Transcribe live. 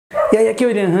E aí, aqui é o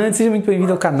William Hunt, seja muito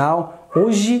bem-vindo ao canal.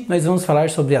 Hoje nós vamos falar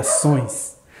sobre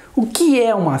ações. O que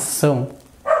é uma ação?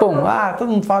 Bom, todo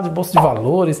mundo fala de bolsa de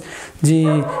valores,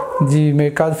 de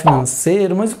mercado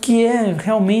financeiro, mas o que é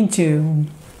realmente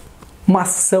uma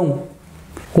ação?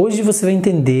 Hoje você vai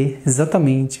entender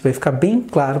exatamente, vai ficar bem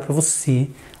claro para você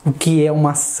o que é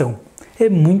uma ação. É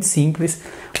muito simples.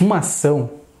 Uma ação,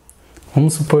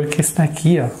 vamos supor que essa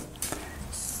daqui,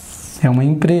 é uma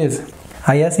empresa.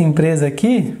 Aí essa empresa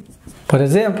aqui, por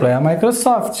exemplo, é a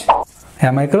Microsoft.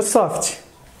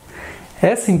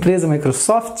 Essa empresa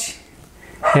Microsoft,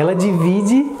 ela é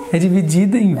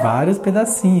dividida em vários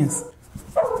pedacinhos.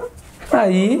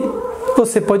 Aí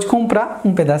você pode comprar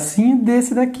um pedacinho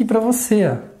desse daqui para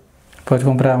você. Pode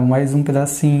comprar mais um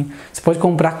pedacinho. Você pode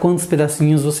comprar quantos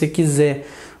pedacinhos você quiser.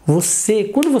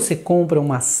 Quando você compra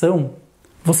uma ação,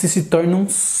 você se torna um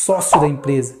sócio da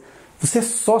empresa. Você é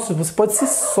sócio, você pode ser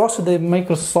sócio da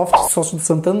Microsoft, sócio do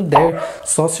Santander,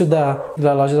 sócio da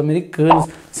loja Americanas.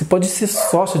 Você pode ser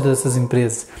sócio dessas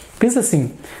empresas. Pensa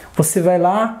assim, você vai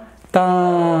lá,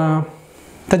 tá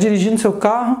dirigindo seu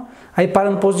carro, aí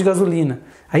para no posto de gasolina.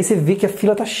 Aí você vê que a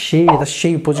fila tá cheio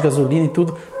o posto de gasolina e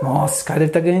tudo. Nossa, esse cara deve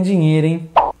estar ganhando dinheiro, hein?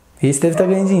 Esse deve estar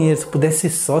ganhando dinheiro. Se eu pudesse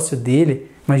ser sócio dele,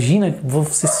 imagina, vou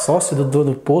ser sócio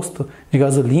do posto de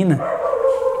gasolina.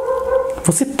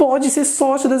 Você pode ser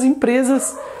sócio das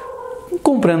empresas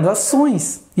comprando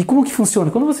ações. E como que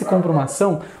funciona? Quando você compra uma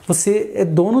ação, você é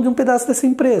dono de um pedaço dessa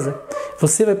empresa.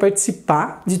 Você vai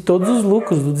participar de todos os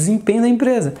lucros, do desempenho da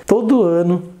empresa. Todo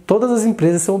ano, todas as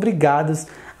empresas são obrigadas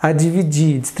a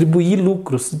distribuir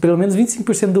lucros, pelo menos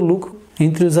 25% do lucro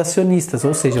entre os acionistas,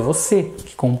 ou seja, você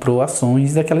que comprou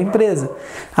ações daquela empresa.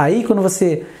 Aí quando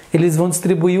eles vão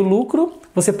distribuir o lucro,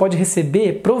 você pode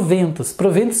receber proventos.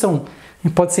 Proventos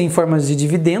pode ser em forma de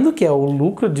dividendo, que é o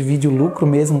lucro, divide o lucro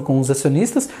mesmo com os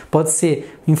acionistas. Pode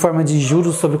ser em forma de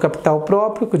juros sobre o capital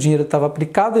próprio, que o dinheiro estava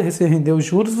aplicado e você rendeu os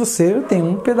juros, você tem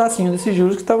um pedacinho desses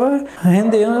juros que estava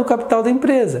rendendo o capital da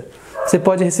empresa. Você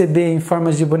pode receber em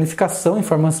formas de bonificação, em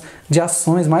formas de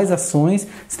ações, mais ações.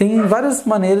 Você tem várias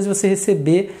maneiras de você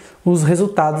receber os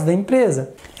resultados da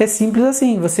empresa. É simples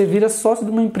assim, você vira sócio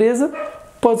de uma empresa.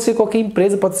 Pode ser qualquer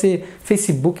empresa, pode ser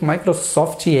Facebook,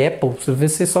 Microsoft, Apple. Você vai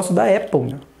ser sócio da Apple,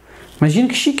 meu. Imagina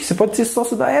que chique, você pode ser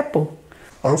sócio da Apple.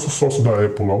 Eu sou sócio da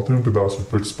Apple lá, eu tenho um pedaço de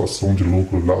participação de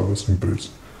lucro lá dessa empresa.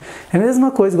 É a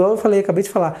mesma coisa, igual eu acabei de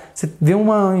falar. Você vê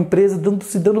uma empresa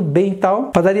se dando bem e tal.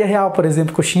 Padaria Real, por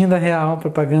exemplo, Coxinha da Real,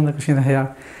 propaganda Coxinha da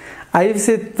Real. Aí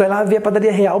você vai lá ver a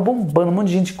Padaria Real bombando, um monte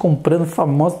de gente comprando,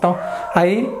 famosa e tal.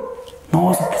 Aí,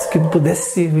 nossa, se eu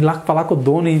pudesse ir lá falar com o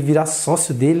dono e virar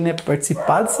sócio dele, né, para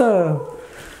participar dessa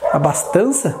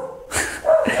abastança,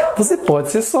 você pode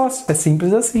ser sócio, é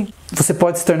simples assim. Você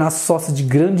pode se tornar sócio de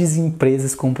grandes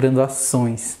empresas comprando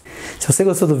ações. Se você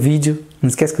gostou do vídeo, não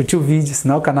esquece de curtir o vídeo,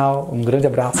 assinar o canal. Um grande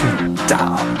abraço e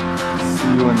tchau! See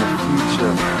you in the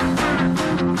future.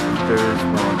 There is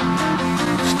no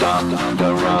stop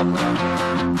the run.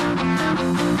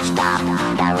 Stop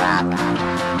the run.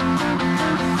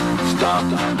 Stop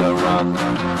the run.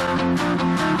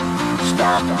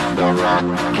 Stop the run.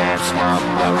 Can't stop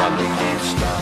the run. Can't stop.